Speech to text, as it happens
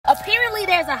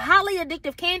Apparently, there's a highly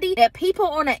addictive candy that people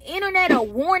on the internet are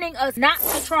warning us not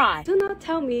to try. Do not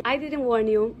tell me I didn't warn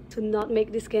you to not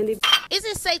make this candy. Is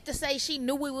it safe to say she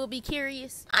knew we would be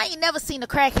curious? I ain't never seen a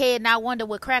crackhead and I wonder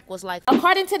what crack was like.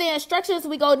 According to the instructions,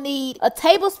 we gonna need a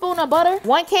tablespoon of butter,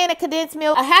 1 can of condensed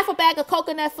milk, a half a bag of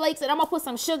coconut flakes, and I'm gonna put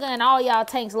some sugar in all y'all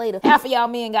tanks later. Half of y'all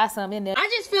men got some in there. I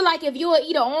just feel like if you'll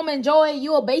eat an almond joy,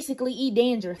 you'll basically eat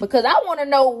danger. Because I wanna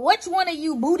know which one of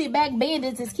you booty back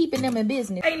bandits is keeping them in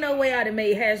business. Ain't no way I'd have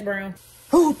made hash brown.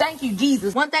 Ooh, thank you,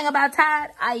 Jesus. One thing about Tide,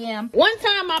 I am. One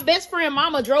time, my best friend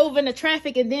mama drove into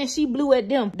traffic and then she blew at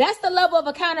them. That's the level of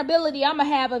accountability I'ma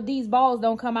have if these balls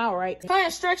don't come out right. Her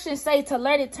instructions say to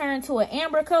let it turn to an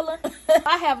amber color.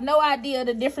 I have no idea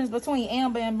the difference between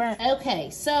amber and burnt. Okay,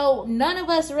 so none of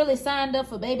us really signed up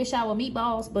for baby shower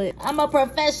meatballs, but I'm a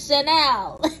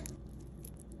professional.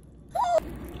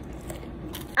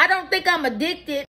 I don't think I'm addicted.